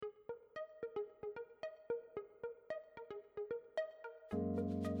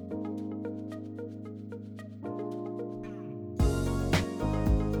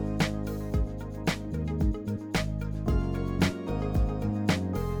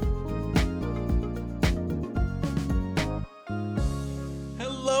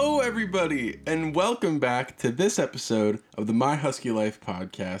everybody, and welcome back to this episode of the My Husky Life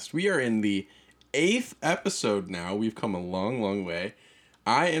podcast. We are in the 8th episode now. We've come a long, long way.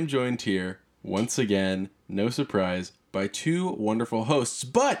 I am joined here, once again, no surprise, by two wonderful hosts,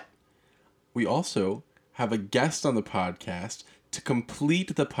 but we also have a guest on the podcast to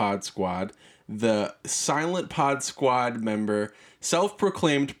complete the pod squad, the silent pod squad member,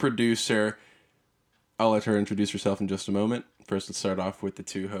 self-proclaimed producer. I'll let her introduce herself in just a moment. First, let's start off with the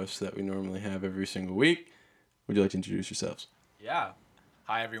two hosts that we normally have every single week. Would you like to introduce yourselves? Yeah.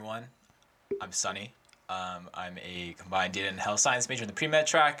 Hi, everyone. I'm Sunny. I'm a combined data and health science major in the pre-med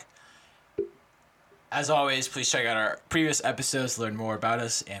track. As always, please check out our previous episodes to learn more about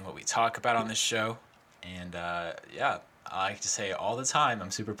us and what we talk about on this show. And I like to say all the time,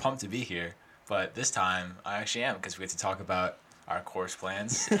 I'm super pumped to be here. But this time, I actually am, because we get to talk about our course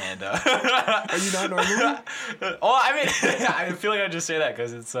plans. And Are you not normally? well, I mean, I feel like I just say that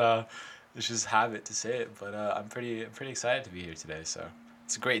because it's just habit to say it. But I'm pretty excited to be here today. So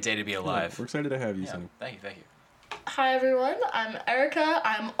it's a great day to be alive. We're excited to have you, Yeah, Sunny. thank you. Hi everyone, I'm Erica.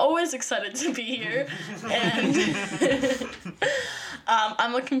 I'm always excited to be here, and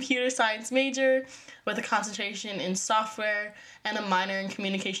I'm a computer science major with a concentration in software and a minor in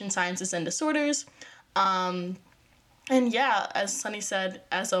communication sciences and disorders. And yeah, as Sunny said,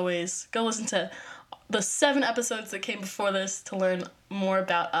 as always, go listen to the 7 episodes that came before this to learn more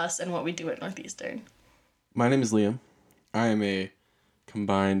about us and what we do at Northeastern. My name is Liam. I am a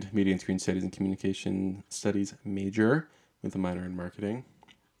combined media and screen studies and communication studies major with a minor in marketing.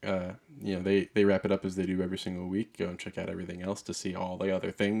 They wrap it up as they do every single week. Go and check out everything else to see all the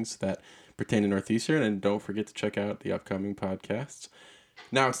other things that pertain to Northeastern, and don't forget to check out the upcoming podcasts.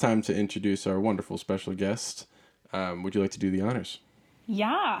 Now it's time to introduce our wonderful special guest. Would you like to do the honors?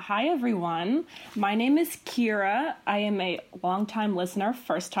 Yeah. Hi, everyone. My name is Kira. I am a longtime listener,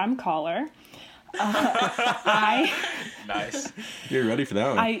 first-time caller. Nice. You're ready for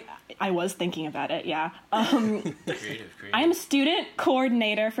that one. I was thinking about it, yeah. Creative. I am a student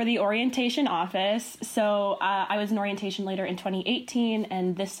coordinator for the orientation office. So I was an orientation leader in 2018,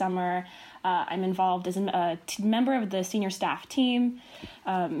 and this summer I'm involved as a member of the senior staff team,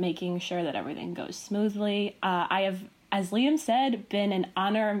 making sure that everything goes smoothly. I have, as Liam said, been an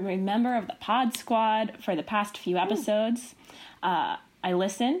honorary member of the Pod Squad for the past few episodes. I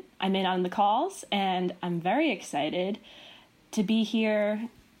listen, I'm in on the calls, and I'm very excited to be here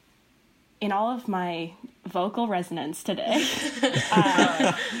in all of my vocal resonance today.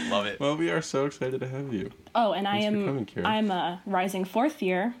 Love it. Well, we are so excited to have you. Oh, and Thanks for coming, Kira. I'm a rising 4th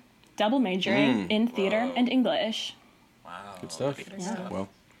year, double majoring in theater and English. Wow. Good stuff. Yeah. Well,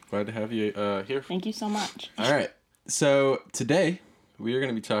 glad to have you here. Thank you so much. All right. So today we are going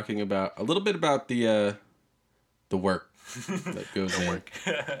to be talking about a little bit about the work that goes in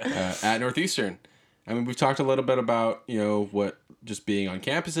at Northeastern. I mean, we've talked a little bit about, what just being on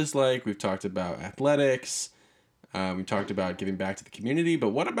campus is like. We've talked about athletics. We've talked about giving back to the community. But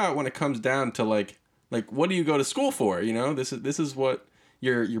what about when it comes down to like what do you go to school for? This is what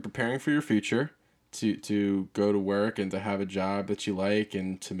you're preparing for your future, to go to work and to have a job that you like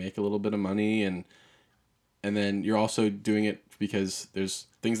and to make a little bit of money, and then you're also doing it because there's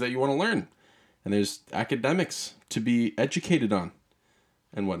things that you want to learn, and there's academics to be educated on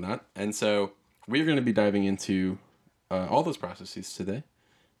and whatnot. And so we're going to be diving into all those processes today,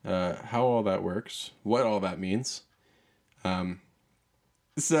 how all that works, what all that means.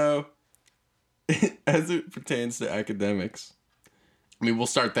 So as it pertains to academics, I mean, we'll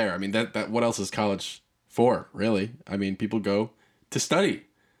start there. I mean, that what else is college for, really? I mean, people go to study.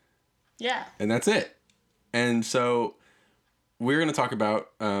 Yeah. And that's it. And so we're going to talk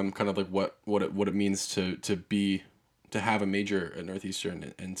about kind of like what it means to have a major at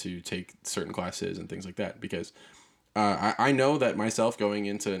Northeastern and to take certain classes and things like that. Because I know that myself going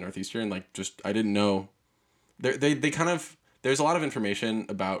into Northeastern, I didn't know. They kind of, there's a lot of information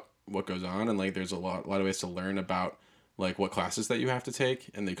about what goes on, and there's a lot of ways to learn about what classes that you have to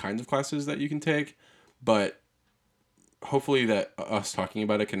take and the kinds of classes that you can take. But hopefully that us talking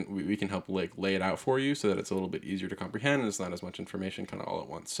about it we can help lay it out for you so that it's a little bit easier to comprehend and it's not as much information kind of all at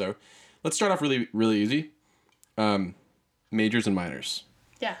once. So let's start off really, really easy. Majors and minors.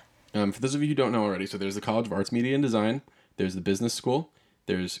 Yeah. For those of you who don't know already, so there's the College of Arts, Media, and Design. There's the Business School.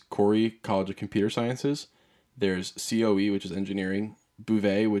 There's Corey College of Computer Sciences. There's COE, which is Engineering.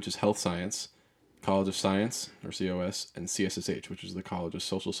 Bouvet, which is Health Science. College of Science, or COS, and CSSH, which is the College of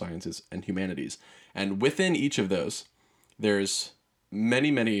Social Sciences and Humanities. And within each of those, there's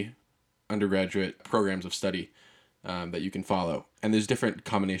many, many undergraduate programs of study that you can follow. And there's different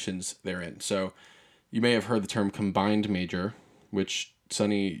combinations therein. So you may have heard the term combined major, which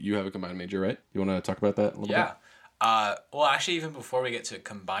Sunny, you have a combined major, right? You want to talk about that a little Yeah. bit? Well, actually, even before we get to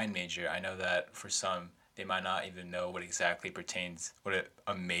combined major, I know that for some, they might not even know what exactly pertains,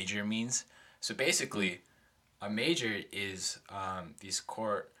 a major means. So basically, a major is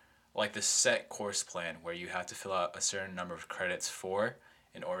like the set course plan where you have to fill out a certain number of credits for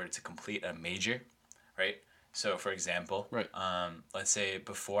in order to complete a major, right? So, for example, Right. Let's say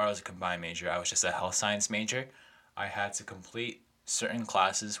before I was a combined major, I was just a health science major. I had to complete certain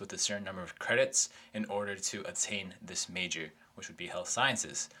classes with a certain number of credits in order to attain this major, which would be health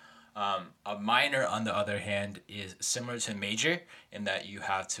sciences. A minor, on the other hand, is similar to a major in that you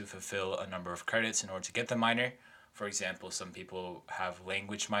have to fulfill a number of credits in order to get the minor. For example, some people have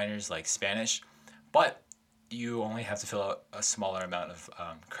language minors like Spanish, but you only have to fill out a smaller amount of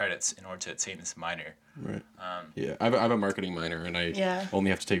credits in order to attain this minor. Right. Yeah, I have a marketing minor, and I Yeah. only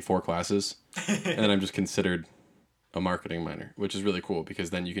have to take 4 classes, and then I'm just considered a marketing minor, which is really cool because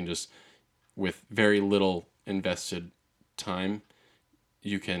then you can just, with very little invested time,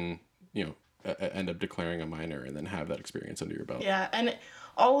 you can, end up declaring a minor and then have that experience under your belt. Yeah, and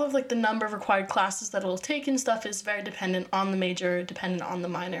all of like the number of required classes that it'll take and stuff is very dependent on the major, dependent on the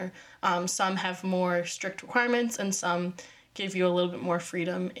minor. Some have more strict requirements, and some give you a little bit more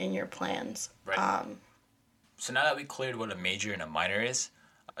freedom in your plans. Right. So now that we cleared what a major and a minor is,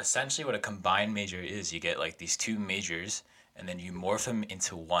 essentially what a combined major is, you get like these 2 majors and then you morph them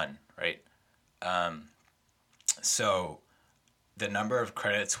into one, right? So the number of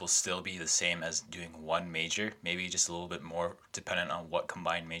credits will still be the same as doing one major, maybe just a little bit more dependent on what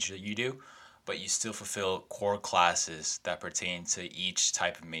combined major you do, but you still fulfill core classes that pertain to each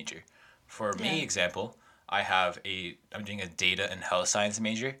type of major. For me, example, I'm doing a data and health science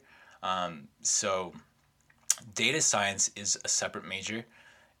major. So data science is a separate major,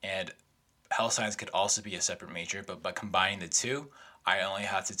 and health science could also be a separate major, but by combining the two, I only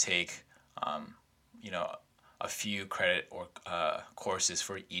have to take, a few credit or courses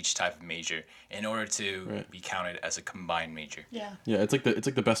for each type of major in order to be counted as a combined major. Yeah. Yeah, it's like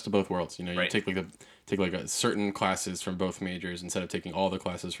the best of both worlds. You Right. take a certain classes from both majors instead of taking all the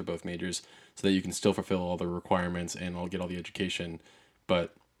classes for both majors, so that you can still fulfill all the requirements and get all the education,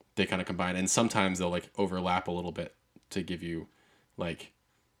 but they kind of combine. And sometimes they'll like overlap a little bit to give you like,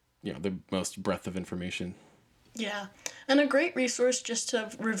 the most breadth of information. Yeah, and a great resource just to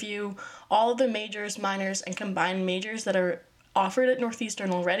review all of the majors, minors, and combined majors that are offered at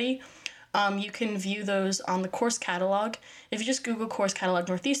Northeastern already. You can view those on the course catalog. If you just Google course catalog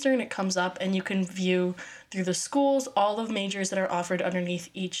Northeastern, it comes up, and you can view through the schools all of majors that are offered underneath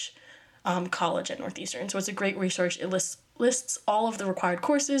each college at Northeastern. So it's a great resource. It lists all of the required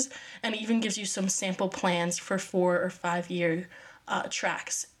courses, and even gives you some sample plans for 4 or 5 year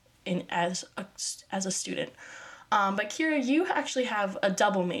tracks as a student. But Kira, you actually have a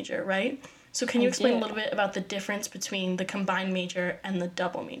double major, right? So can you explain a little bit about the difference between the combined major and the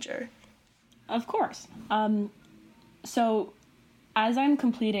double major? Of course. So as I'm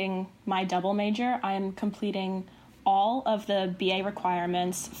completing my double major, I'm completing all of the BA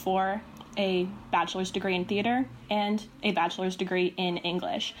requirements for a bachelor's degree in theater and a bachelor's degree in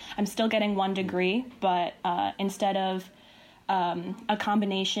English. I'm still getting 1 degree, but instead of a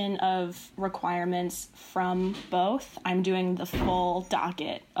combination of requirements from both, I'm doing the full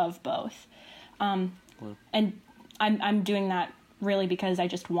docket of both. And I'm doing that really because I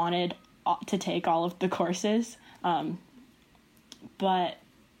just wanted to take all of the courses. But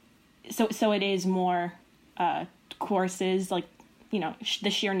so it is more courses, like, the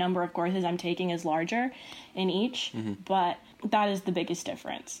sheer number of courses I'm taking is larger in each, but that is the biggest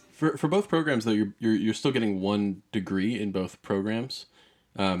difference. For both programs, though, you're still getting 1 degree in both programs.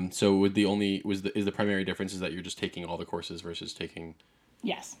 So is the primary difference is that you're just taking all the courses versus taking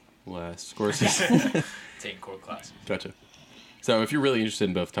Yes. less courses? Taking core class. Gotcha. So if you're really interested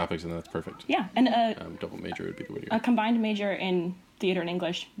in both topics, then that's perfect. Yeah, and Double major would be the way to a go. combined major in theater and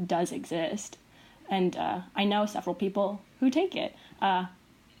English does exist, and I know several people who take it.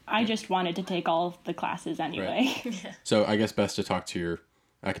 I just wanted to take all of the classes anyway. Right. So I guess best to talk to your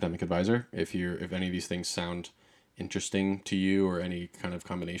academic advisor if any of these things sound interesting to you, or any kind of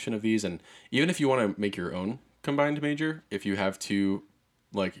combination of these. And even if you want to make your own combined major, if you have 2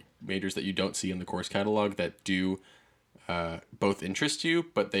 like majors that you don't see in the course catalog that do both interest you,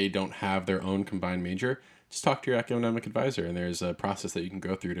 but they don't have their own combined major, just talk to your academic advisor, and there's a process that you can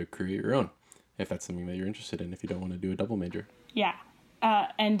go through to create your own, if that's something that you're interested in, if you don't want to do a double major. Yeah.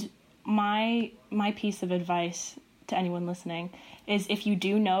 And my piece of advice to anyone listening is, if you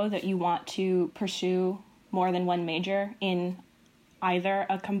do know that you want to pursue more than 1 major in either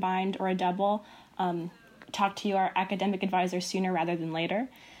a combined or a double, talk to your academic advisor sooner rather than later.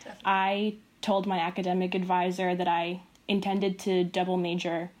 Definitely. I told my academic advisor that I intended to double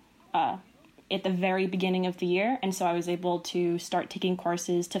major at the very beginning of the year, and so I was able to start taking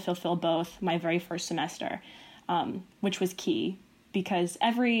courses to fulfill both my very first semester, which was key because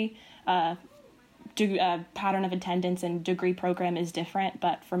every pattern of attendance and degree program is different,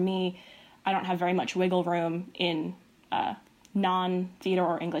 but for me, I don't have very much wiggle room in non-theater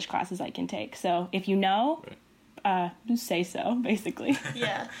or English classes I can take. So if you know, just say so, basically.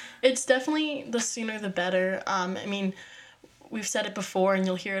 Yeah, it's definitely the sooner the better. I mean, we've said it before and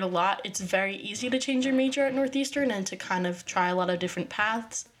you'll hear it a lot. It's very easy to change your major at Northeastern and to kind of try a lot of different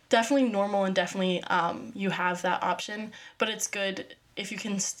paths. Definitely normal and definitely you have that option, but it's good if you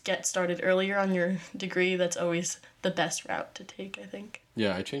can get started earlier on your degree. That's always the best route to take, I think.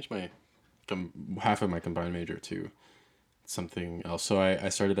 Yeah, I changed my half of my combined major to something else. So I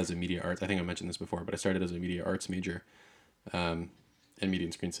started as a media arts. I think I mentioned this before, but I started as a media arts major in media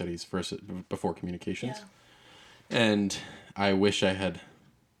and screen studies before communications. Yeah. And I wish I had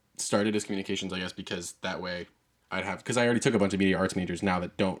started as communications, I guess, because that way because I already took a bunch of media arts majors now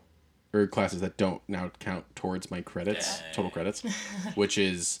that don't, or classes that don't now count towards my credits, total credits, which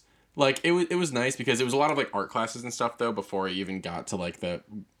is like, it was nice because it was a lot of like art classes and stuff though before I even got to like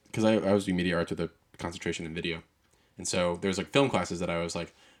because I was doing media arts with a concentration in video. And so there's like film classes that I was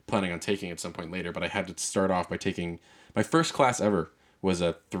like planning on taking at some point later, but I had to start off by taking, my first class ever was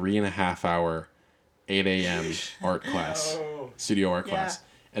a 3.5 hour, 8 a.m. art class, studio art class.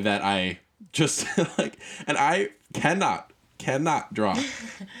 And that I just like, and I cannot draw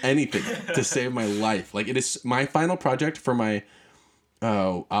anything to save my life. Like, it is my final project for my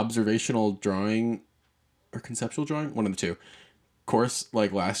observational drawing or conceptual drawing, one of the two, course,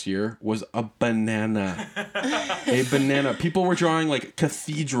 like last year, was a banana. A banana. People were drawing like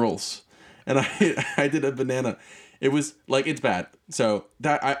cathedrals, and I did a banana. It was like, it's bad. So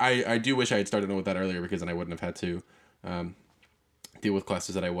that I do wish I had started with that earlier, because then I wouldn't have had to deal with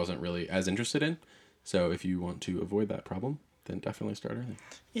classes that I wasn't really as interested in. So if you want to avoid that problem, then definitely start early.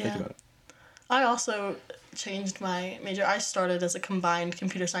 Yeah. Think about it. I also changed my major. I started as a combined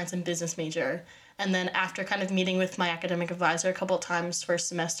computer science and business major. And then after kind of meeting with my academic advisor a couple of times first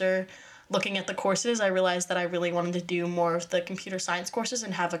semester, looking at the courses, I realized that I really wanted to do more of the computer science courses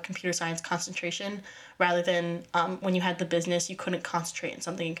and have a computer science concentration, rather than when you had the business, you couldn't concentrate in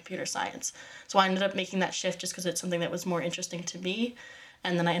something in computer science. So I ended up making that shift just because it's something that was more interesting to me.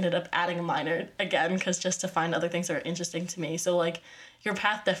 And then I ended up adding a minor again, because just to find other things that are interesting to me. So like, your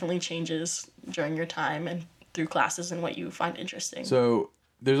path definitely changes during your time and through classes and what you find interesting. So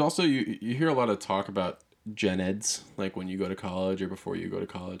there's also, you hear a lot of talk about gen eds, like when you go to college or before you go to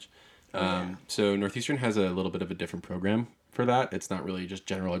college. So Northeastern has a little bit of a different program for that. It's not really just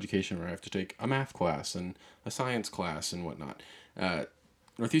general education where I have to take a math class and a science class and whatnot.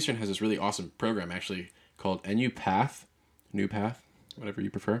 Northeastern has this really awesome program actually called NU Path, whatever you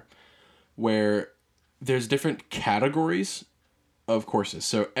prefer, where there's different categories of courses.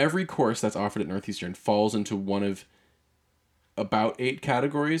 So every course that's offered at Northeastern falls into one of about 8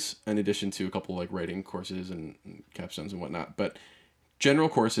 categories, in addition to a couple like writing courses and capstones and whatnot. But general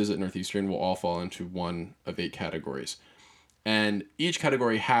courses at Northeastern will all fall into one of 8 categories. And each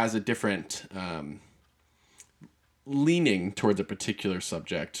category has a different leaning towards a particular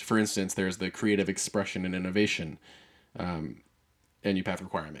subject. For instance, there's the creative expression and innovation NU Path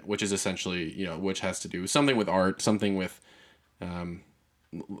requirement, which is essentially, which has to do something with art, something with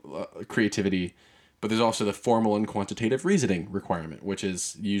creativity. But there's also the formal and quantitative reasoning requirement, which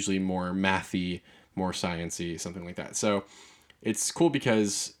is usually more mathy, more sciencey, something like that. So it's cool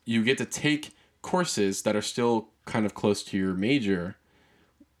because you get to take courses that are still kind of close to your major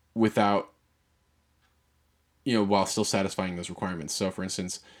without, while still satisfying those requirements. So for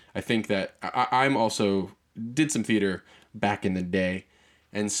instance, I think that I'm also did some theater back in the day.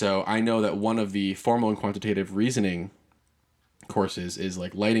 And so I know that one of the formal and quantitative reasoning courses is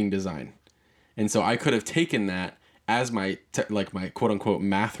like lighting design. And so I could have taken that as my my quote unquote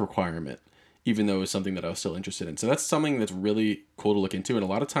math requirement, even though it was something that I was still interested in. So that's something that's really cool to look into. And a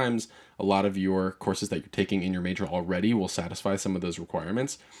lot of times, a lot of your courses that you're taking in your major already will satisfy some of those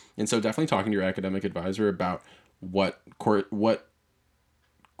requirements. And so definitely talking to your academic advisor about what courses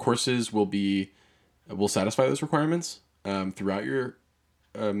will satisfy those requirements throughout your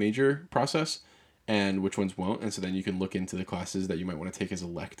major process, and which ones won't. And so then you can look into the classes that you might want to take as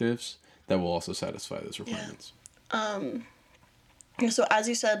electives that will also satisfy those requirements. So as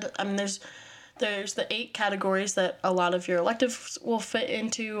you said, there's the 8 categories that a lot of your electives will fit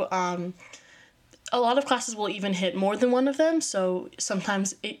into. a lot of classes will even hit more than one of them. So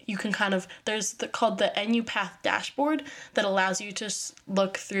sometimes you can kind of, called the NU Path dashboard that allows you to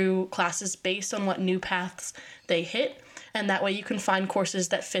look through classes based on what new paths they hit. And that way you can find courses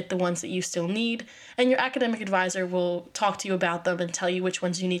that fit the ones that you still need. And your academic advisor will talk to you about them and tell you which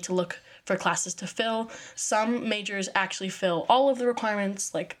ones you need to look for classes to fill. Some majors actually fill all of the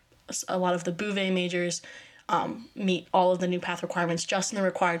requirements, like a lot of the Bouvet majors meet all of the new path requirements just in the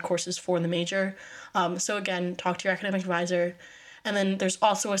required courses for the major. So again, talk to your academic advisor. And then there's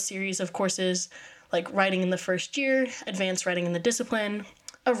also a series of courses like writing in the first year, advanced writing in the discipline,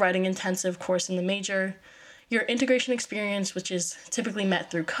 a writing intensive course in the major, your integration experience, which is typically met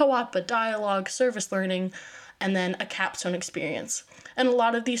through co-op, a dialogue, service learning, and then a capstone experience. And a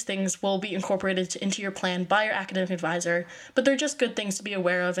lot of these things will be incorporated into your plan by your academic advisor, but they're just good things to be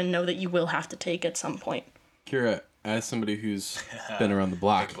aware of and know that you will have to take at some point. Kira, as somebody who's been around the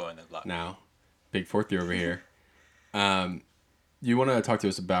block, Big boy in the block. now, big fourth year over here, you want to talk to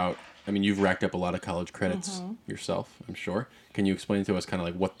us about, I mean, you've racked up a lot of college credits yourself, I'm sure. Can you explain to us kind of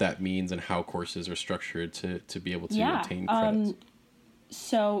like what that means and how courses are structured to be able to obtain credits?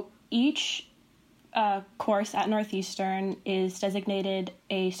 So each course at Northeastern is designated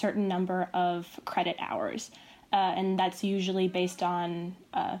a certain number of credit hours, and that's usually based on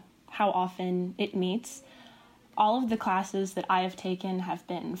how often it meets. All of the classes that I have taken have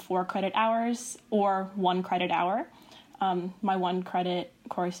been 4 credit hours or 1 credit hour. My 1 credit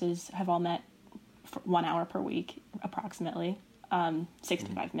courses have all met for 1 hour per week, approximately,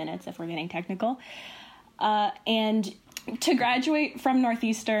 65 minutes if we're getting technical. And to graduate from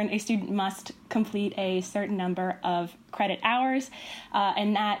Northeastern, a student must complete a certain number of credit hours,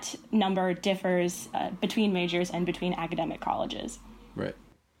 and that number differs between majors and between academic colleges. Right.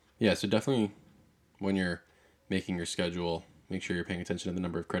 Yeah, so definitely when you're making your schedule, make sure you're paying attention to the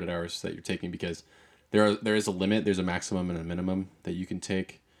number of credit hours that you're taking, because there is a limit, there's a maximum and a minimum that you can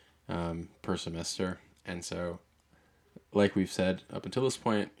take per semester. And so, like we've said, up until this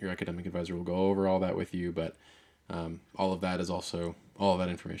point, your academic advisor will go over all that with you, but all of that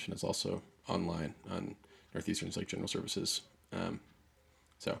information is also online on Northeastern's like general services.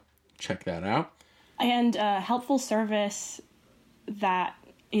 So check that out. And a helpful service that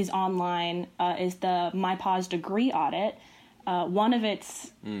is online is the MyPause degree audit. One of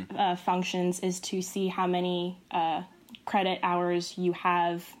its functions is to see how many credit hours you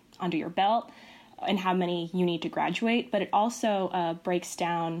have under your belt and how many you need to graduate, but it also breaks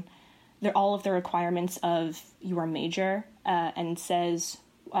down all of the requirements of your major and says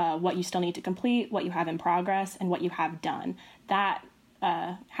what you still need to complete, what you have in progress, and what you have done. That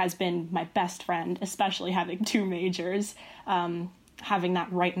has been my best friend, especially having 2 majors, having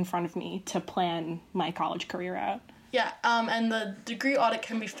that right in front of me to plan my college career out. Yeah, and the degree audit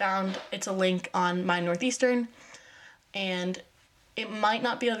can be found, it's a link on My Northeastern, and it might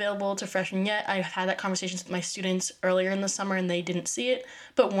not be available to freshmen yet. I've had that conversation with my students earlier in the summer and they didn't see it,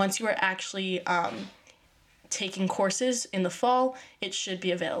 but once you are actually taking courses in the fall, it should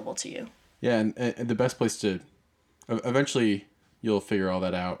be available to you. Yeah, and the best place to, eventually you'll figure all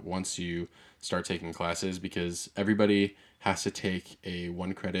that out once you start taking classes, because everybody has to take a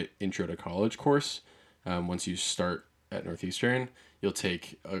 1 credit intro to college course. Once you start at Northeastern, you'll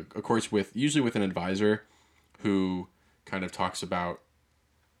take a course usually with an advisor who kind of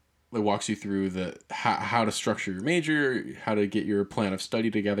walks you through how to structure your major, how to get your plan of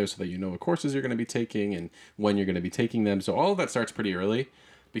study together so that you know what courses you're going to be taking and when you're going to be taking them. So all of that starts pretty early,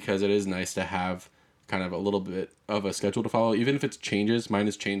 because it is nice to have kind of a little bit of a schedule to follow, even if it changes. Mine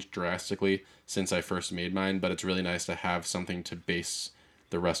has changed drastically since I first made mine, but it's really nice to have something to base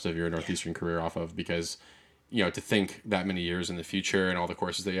the rest of your Northeastern career off of, because, you know, to think that many years in the future and all the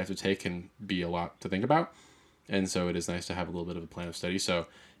courses that you have to take can be a lot to think about. And so it is nice to have a little bit of a plan of study. So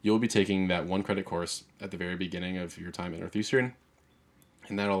you'll be taking that 1 credit course at the very beginning of your time at Northeastern,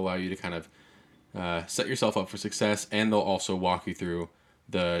 and that'll allow you to kind of set yourself up for success. And they'll also walk you through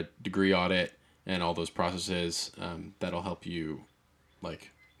the degree audit and all those processes that'll help you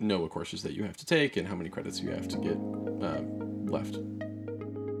like know what courses that you have to take and how many credits you have to get left.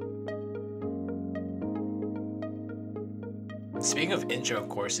 Speaking of intro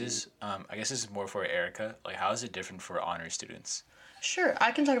courses, I guess this is more for Erica. Like, how is it different for honor students? Sure,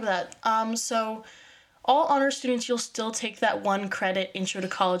 I can talk about that. So all honor students, you'll still take that 1 credit intro to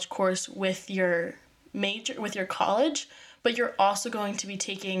college course with your major, with your college, but you're also going to be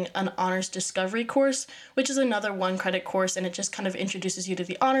taking an honors discovery course, which is another 1 credit course, and it just kind of introduces you to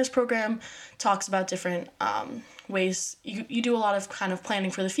the honors program, talks about different ways you do a lot of kind of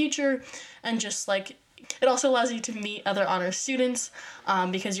planning for the future, and just like It also allows you to meet other honors students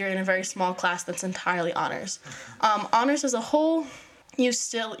because you're in a very small class that's entirely honors. Honors as a whole,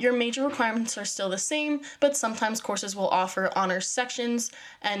 your major requirements are still the same, but sometimes courses will offer honors sections,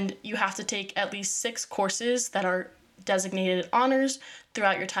 and you have to take at least 6 courses that are designated honors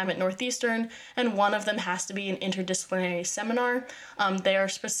throughout your time at Northeastern, and one of them has to be an interdisciplinary seminar. They are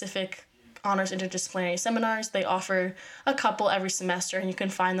specific honors interdisciplinary seminars. They offer a couple every semester, and you can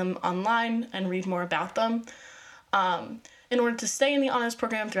find them online and read more about them. In order to stay in the honors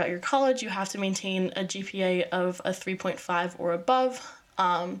program throughout your college, you have to maintain a GPA of a 3.5 or above.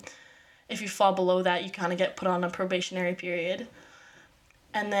 If you fall below that, you kind of get put on a probationary period.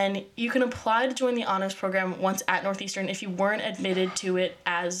 And then you can apply to join the honors program once at Northeastern. If you weren't admitted to it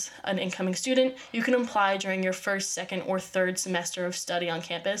as an incoming student, you can apply during your first, second, or third semester of study on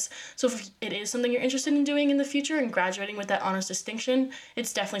campus. So if it is something you're interested in doing in the future and graduating with that honors distinction,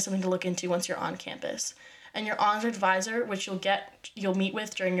 it's definitely something to look into once you're on campus. And your honors advisor, which you'll meet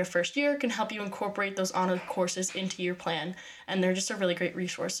with during your first year, can help you incorporate those honors courses into your plan. And they're just a really great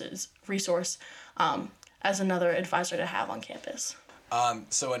resource as another advisor to have on campus.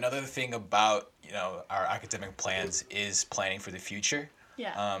 So another thing about, our academic plans is planning for the future.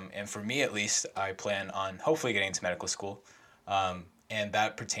 Yeah. And for me, at least, I plan on hopefully getting into medical school. And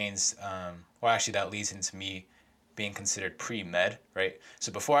that pertains, that leads into me being considered pre-med, right?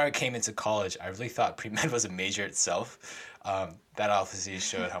 So before I came into college, I really thought pre-med was a major itself. That obviously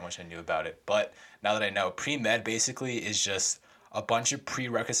showed how much I knew about it. But now that I know, pre-med basically is just a bunch of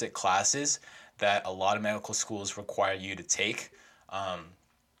prerequisite classes that a lot of medical schools require you to take.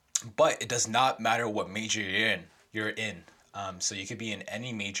 But it does not matter what major you're in. So you could be in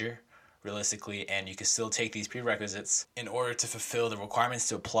any major, realistically, and you can still take these prerequisites in order to fulfill the requirements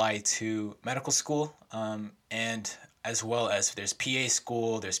to apply to medical school. And as well as there's PA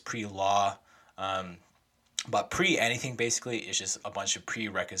school, there's pre-law, but pre-anything basically is just a bunch of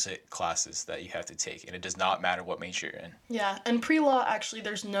prerequisite classes that you have to take, and it does not matter what major you're in. Yeah, and pre-law, actually,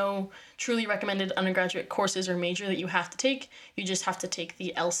 there's no truly recommended undergraduate courses or major that you have to take. You just have to take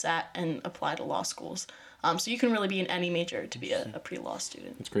the LSAT and apply to law schools. So you can really be in any major to be a pre-law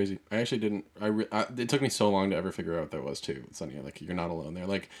student. It's crazy. I actually didn't. It took me so long to ever figure out what that was too. It's funny, like you're not alone there.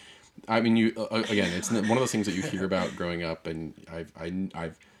 Like, I mean, you again, it's one of those things that you hear about growing up, and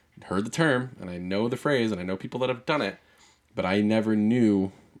I've heard the term and I know the phrase and I know people that have done it, but I never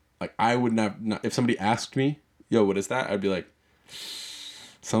knew. Like, I would not if somebody asked me, "Yo, what is that?" I'd be like,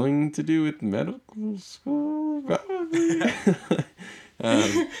 something to do with medical school.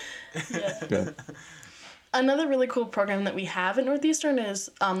 Yeah. Another really cool program that we have at Northeastern is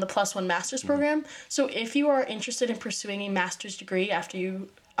the +1 master's program. So if you are interested in pursuing a master's degree after you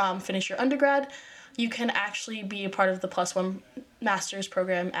finish your undergrad, you can actually be a part of the +1 master's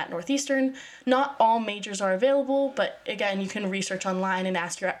program at Northeastern. Not all majors are available, but again, you can research online and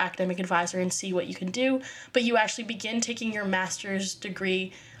ask your academic advisor and see what you can do. But you actually begin taking your master's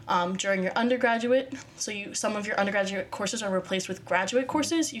degree during your undergraduate. So some of your undergraduate courses are replaced with graduate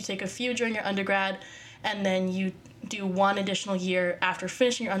courses. You take a few during your undergrad, and then you do one additional year after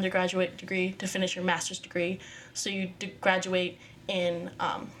finishing your undergraduate degree to finish your master's degree. So you graduate in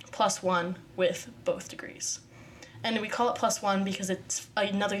 +1 with both degrees. And we call it +1 because it's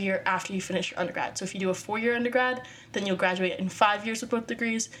another year after you finish your undergrad. So if you do a 4-year undergrad, then you'll graduate in 5 years with both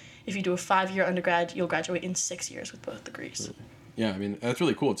degrees. If you do a 5-year undergrad, you'll graduate in 6 years with both degrees. Yeah, I mean, that's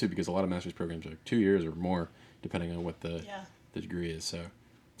really cool too, because a lot of master's programs are like 2 years or more, depending on what the degree is. So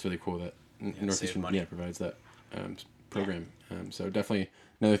it's really cool that Northeastern provides that program. So definitely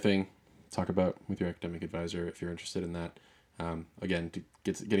another thing to talk about with your academic advisor if you're interested in that. Again,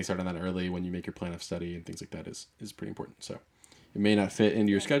 getting started on that early when you make your plan of study and things like that is pretty important. So it may not fit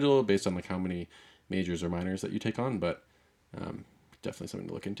into your schedule based on like how many majors or minors that you take on, but definitely something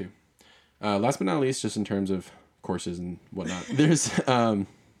to look into. Last but not least, just in terms of courses and whatnot, there's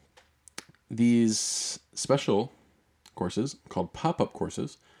these special courses called pop-up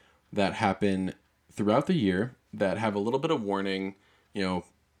courses that happen throughout the year that have a little bit of warning,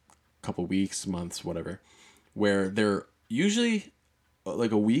 couple weeks, months, whatever, where they're usually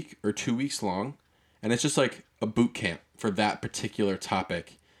like a week or 2 weeks long, and it's just like a boot camp for that particular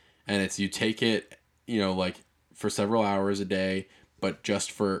topic, and you take it, like for several hours a day, but just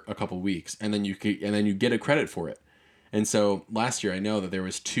for a couple weeks, and then you get a credit for it. And so last year, I know that there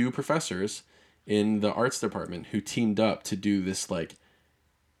was 2 professors in the arts department who teamed up to do this like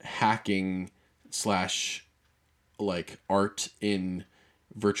hacking / like art in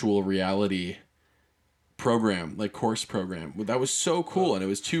virtual reality program, like course program. That was so cool, and it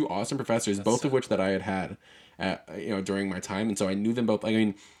was 2 awesome professors, both of which that I had during my time, and so I knew them both. I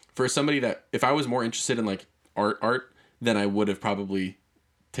mean, for somebody that, if I was more interested in like art, then I would have probably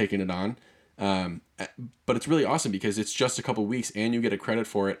taken it on. But it's really awesome because it's just a couple weeks and you get a credit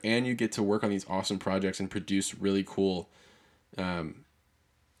for it and you get to work on these awesome projects and produce really cool.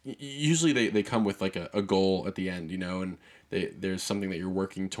 Usually they come with like a goal at the end, you know, and there's something that you're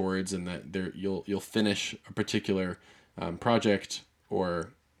working towards, and that you'll finish a particular project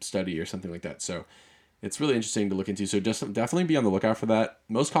or study or something like that. So it's really interesting to look into. So just definitely be on the lookout for that.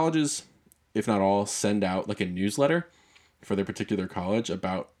 Most colleges, if not all, send out like a newsletter for their particular college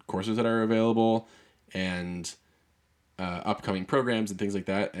about courses that are available and upcoming programs and things like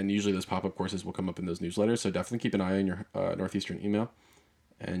that. And usually those pop-up courses will come up in those newsletters. So definitely keep an eye on your Northeastern email,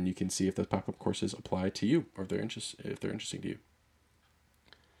 and you can see if those pop-up courses apply to you or if they're interesting to you.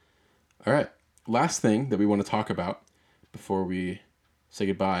 All right. Last thing that we want to talk about before we say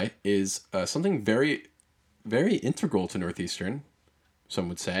goodbye is something very, very integral to Northeastern, some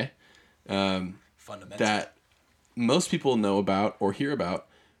would say, Fundamental. that most people know about or hear about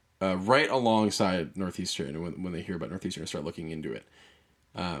right alongside Northeastern when they hear about Northeastern and start looking into it.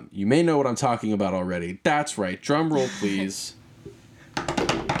 You may know what I'm talking about already. That's right. Drum roll, please.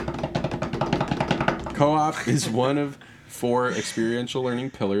 Co-op is one of 4 experiential learning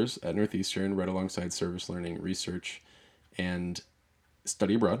pillars at Northeastern, right alongside service learning, research, and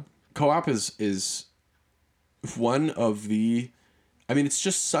study abroad. Co-op is one of the, I mean, it's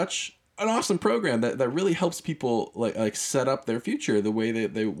just such an awesome program that really helps people like set up their future the way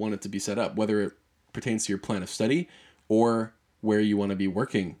that they want it to be set up, whether it pertains to your plan of study or where you want to be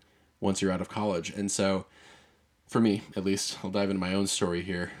working once you're out of college. And so for me, at least, I'll dive into my own story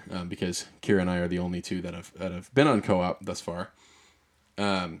here because Kira and I are the only two that have been on co-op thus far.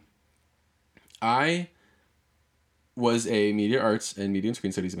 I was a media arts and media and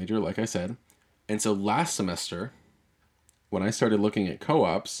screen studies major, like I said. And so last semester, when I started looking at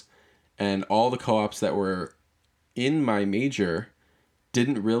co-ops, and all the co-ops that were in my major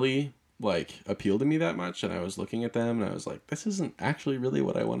didn't really like appeal to me that much, and I was looking at them and I was like, this isn't actually really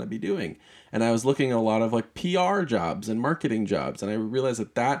what I want to be doing. And I was looking at a lot of like PR jobs and marketing jobs, and I realized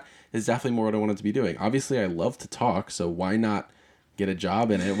that is definitely more what I wanted to be doing. Obviously I love to talk, so why not get a job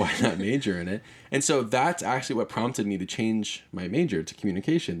in it? Why not major in it? And so that's actually what prompted me to change my major to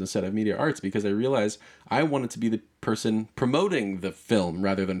communications instead of media arts, because I realized I wanted to be the person promoting the film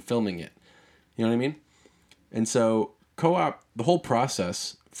rather than filming it. You know what I mean? And so co-op, the whole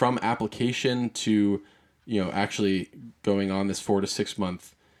process from application to, you know, actually going on this 4 to 6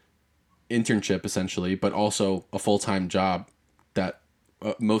 month internship essentially, but also a full-time job that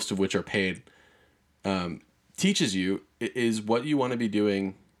most of which are paid, teaches you is what you want to be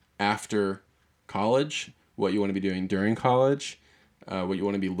doing after college, what you want to be doing during college, what you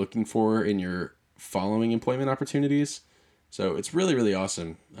want to be looking for in your following employment opportunities. So it's really, really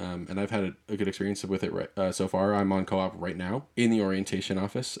awesome. And I've had a good experience with it so far. I'm on co-op right now in the orientation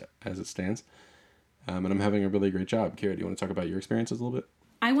office as it stands. And I'm having a really great job. Kira, do you want to talk about your experiences a little bit?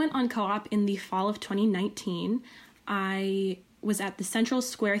 I went on co-op in the fall of 2019. I was at the Central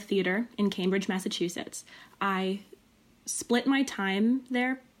Square Theater in Cambridge, Massachusetts. I split my time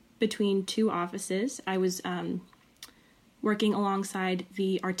there between 2 offices. I was working alongside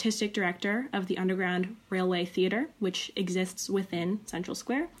the artistic director of the Underground Railway Theater, which exists within Central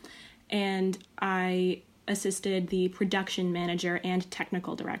Square, and I assisted the production manager and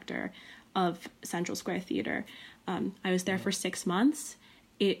technical director of Central Square Theater. I was there for 6 months.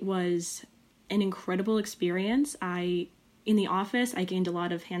 It was an incredible experience. In the office, I gained a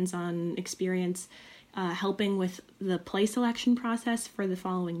lot of hands-on experience helping with the play selection process for the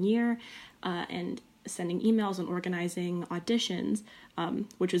following year, and sending emails and organizing auditions,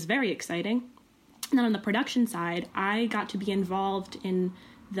 which was very exciting. And then on the production side, I got to be involved in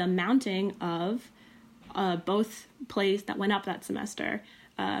the mounting of both plays that went up that semester,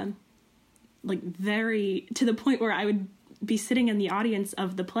 very to the point where I would be sitting in the audience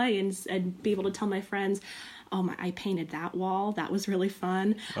of the play and be able to tell my friends, I painted that wall. That was really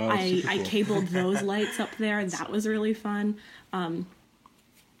fun. Oh, I cabled those lights up there. That was really fun.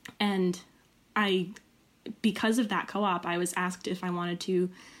 And because of that co-op, I was asked if I wanted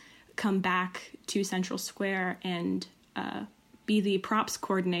to come back to Central Square and be the props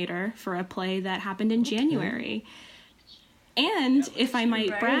coordinator for a play that happened in January. And if I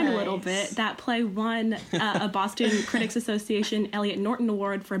might brag a little bit, that play won a Boston Critics Association Elliot Norton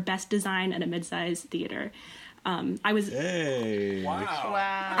Award for Best Design at a Mid-Sized Theater. I was a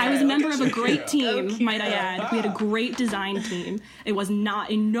member of a great team, might I add. We had a great design team. It was not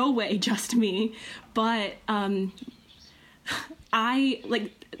in no way just me, but I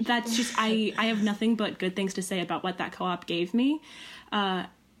have nothing but good things to say about what that co-op gave me.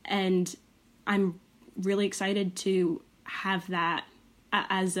 and I'm really excited to have that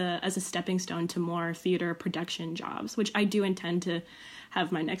as a stepping stone to more theater production jobs, which I do intend to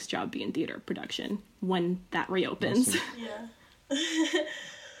have my next job be in theater production when that reopens. Awesome.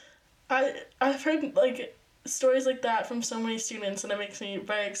 Yeah. I've heard like stories like that from so many students, and it makes me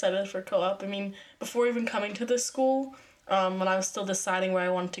very excited for co-op. I mean, before even coming to this school, when I was still deciding where I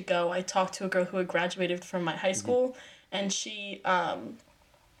wanted to go, I talked to a girl who had graduated from my high school, and she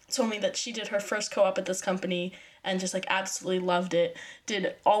told me that she did her first co-op at this company and just like absolutely loved it,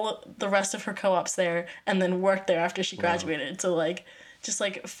 did all of the rest of her co-ops there, and then worked there after she graduated. So like just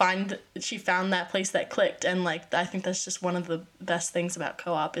like she found that place that clicked, and like I think that's just one of the best things about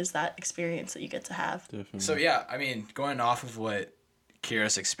co-op is that experience that you get to have. Definitely. So yeah, I mean, going off of what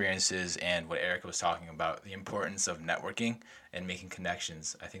Kira's experiences and what Erica was talking about, the importance of networking and making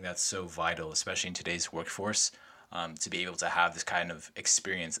connections, I think that's so vital, especially in today's workforce, to be able to have this kind of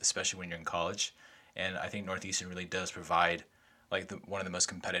experience, especially when you're in college. And I think Northeastern really does provide like one of the most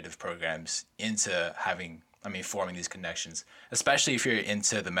competitive programs into forming these connections, especially if you're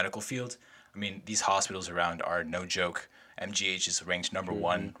into the medical field. I mean, these hospitals around are no joke. MGH is ranked number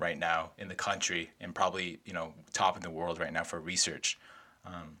one right now in the country and probably, top in the world right now for research.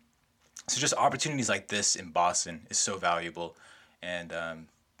 So just opportunities like this in Boston is so valuable. And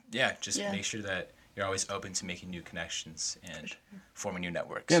make sure that you're always open to making new connections and forming new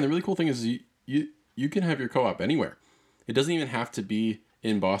networks. Yeah, and the really cool thing is you can have your co-op anywhere. It doesn't even have to be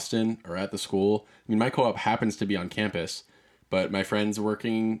in Boston or at the school. I mean, my co-op happens to be on campus, but my friend's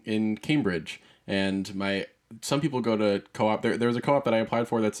working in Cambridge, and some people go to co-op. There's a co-op that I applied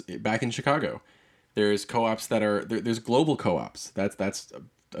for that's back in Chicago. There's co-ops that are there's global co-ops. That's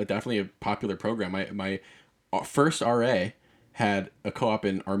definitely a popular program. My first RA had a co-op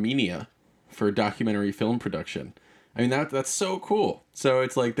in Armenia for documentary film production. I mean, that's so cool. So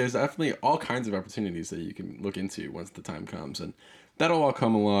it's like there's definitely all kinds of opportunities that you can look into once the time comes, and that'll all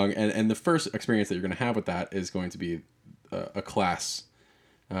come along. And the first experience that you're going to have with that is going to be a class,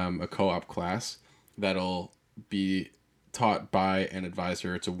 a co-op class that'll be taught by an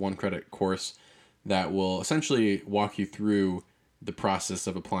advisor. It's a 1-credit course that will essentially walk you through the process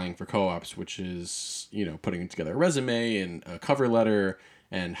of applying for co-ops, which is, putting together a resume and a cover letter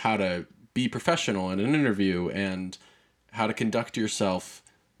and how to be professional in an interview and how to conduct yourself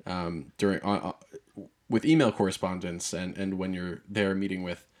with email correspondence and when you're there meeting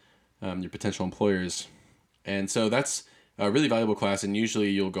with your potential employers. And so that's a really valuable class, and usually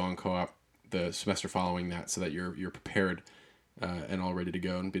you'll go on co-op the semester following that so that you're prepared and all ready to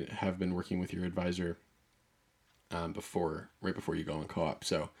go and have been working with your advisor right before you go on co-op.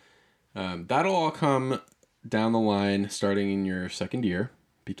 So that'll all come down the line starting in your second year,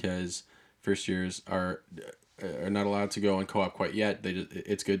 because first years are not allowed to go on co-op quite yet.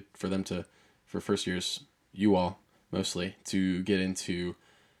 It's good for them for first years, you all mostly, to get into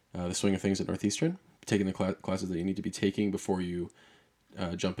the swing of things at Northeastern, taking the classes that you need to be taking before you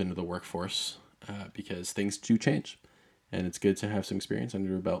jump into the workforce, because things do change, and it's good to have some experience under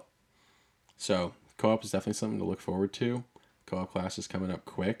your belt. So co-op is definitely something to look forward to. Co-op class is coming up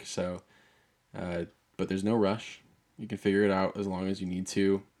quick, so but there's no rush. You can figure it out as long as you need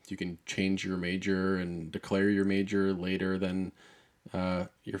to. You can change your major and declare your major later than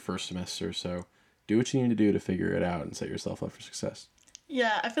your first semester. So do what you need to do to figure it out and set yourself up for success.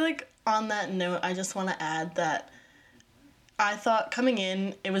 Yeah, I feel like on that note, I just want to add that I thought coming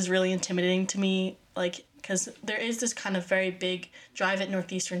in, it was really intimidating to me, because there is this kind of very big drive at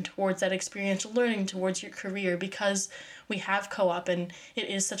Northeastern towards that experiential learning, towards your career, because we have co-op and it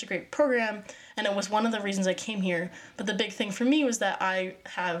is such a great program, and it was one of the reasons I came here. But the big thing for me was that I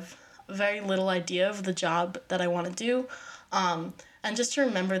have very little idea of the job that I want to do, and just to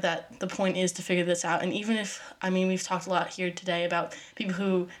remember that the point is to figure this out. And even if, we've talked a lot here today about people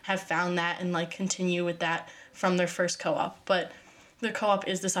who have found that and continue with that from their first co-op, but the co-op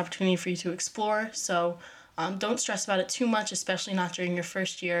is this opportunity for you to explore. So don't stress about it too much, especially not during your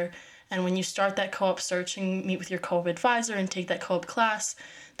first year. And when you start that co-op search and meet with your co-op advisor and take that co-op class,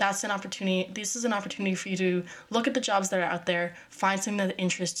 that's an opportunity. This is an opportunity for you to look at the jobs that are out there, find something that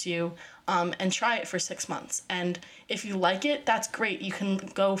interests you, and try it for 6 months. And if you like it, that's great. You can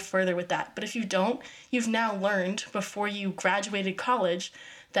go further with that. But if you don't, you've now learned before you graduated college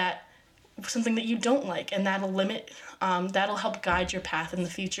that something that you don't like, and that'll help guide your path in the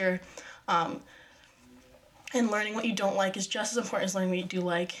future. And learning what you don't like is just as important as learning what you do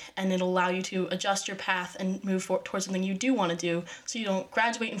like, and it'll allow you to adjust your path and move towards something you do want to do, so you don't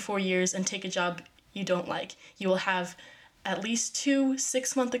graduate in 4 years and take a job you don't like. You will have at least 2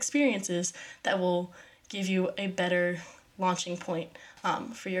 6-month experiences that will give you a better launching point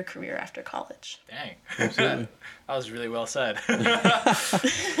for your career after college. Dang. Absolutely. That was really well said.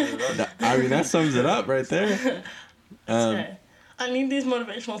 I mean, that sums it up right there. Okay. I need these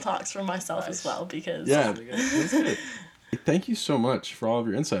motivational talks for myself as Nice. well because Yeah, that's good. Thank you so much for all of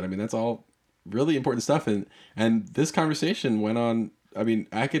your insight. I mean, that's all really important stuff, and this conversation went on. I mean,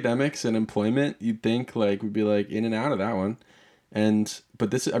 academics and employment, you'd think like we'd be like in and out of that one,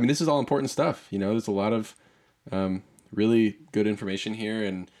 but this is all important stuff. You know, there's a lot of really good information here,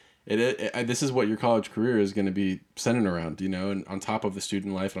 and this is what your college career is going to be centered around. You know, and on top of the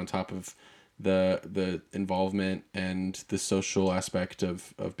student life, and on top of the involvement and the social aspect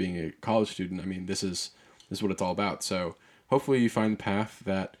of being a college student. I mean, this is what it's all about. So hopefully you find the path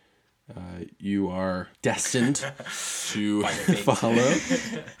that you are destined to follow,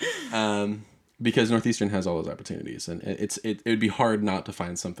 because Northeastern has all those opportunities, and it would be hard not to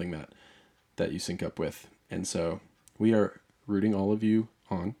find something that you sync up with. And so we are rooting all of you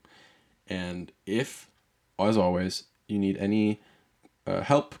on. And if, as always, you need any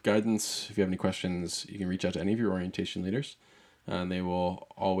help, guidance, if you have any questions, you can reach out to any of your orientation leaders, and they will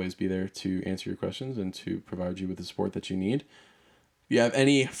always be there to answer your questions and to provide you with the support that you need. If you have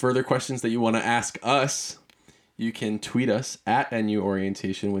any further questions that you want to ask us, you can tweet us at NU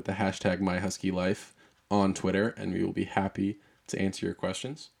Orientation with the hashtag MyHuskyLife on Twitter, and we will be happy to answer your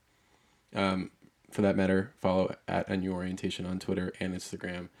questions. For that matter, follow at NU Orientation on Twitter and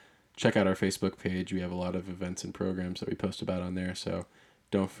Instagram. Check out our Facebook page. We have a lot of events and programs that we post about on there, so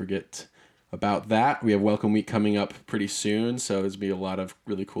don't forget about that. We have Welcome Week coming up pretty soon, so there's going to be a lot of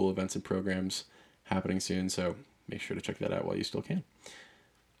really cool events and programs happening soon, so make sure to check that out while you still can.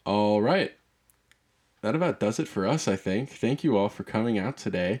 All right. That about does it for us, I think. Thank you all for coming out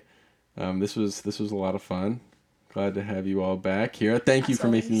today. This was a lot of fun. Glad to have you all back here. Thank you for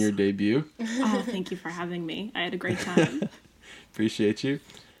making your debut. Oh, thank you for having me. I had a great time. Appreciate you.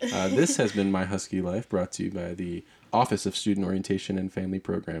 This has been My Husky Life, brought to you by the Office of Student Orientation and Family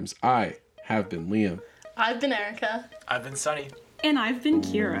Programs. I have been Liam. I've been Erica. I've been Sunny. And I've been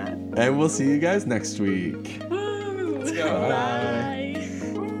Kira. And we'll see you guys next week. Woo! Let's go. Bye.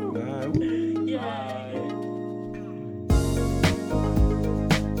 Bye. Yay.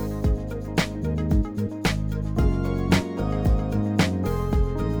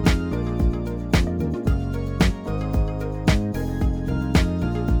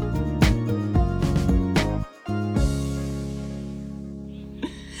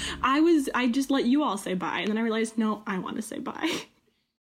 I just let you all say bye, and then I realized, no, I want to say bye.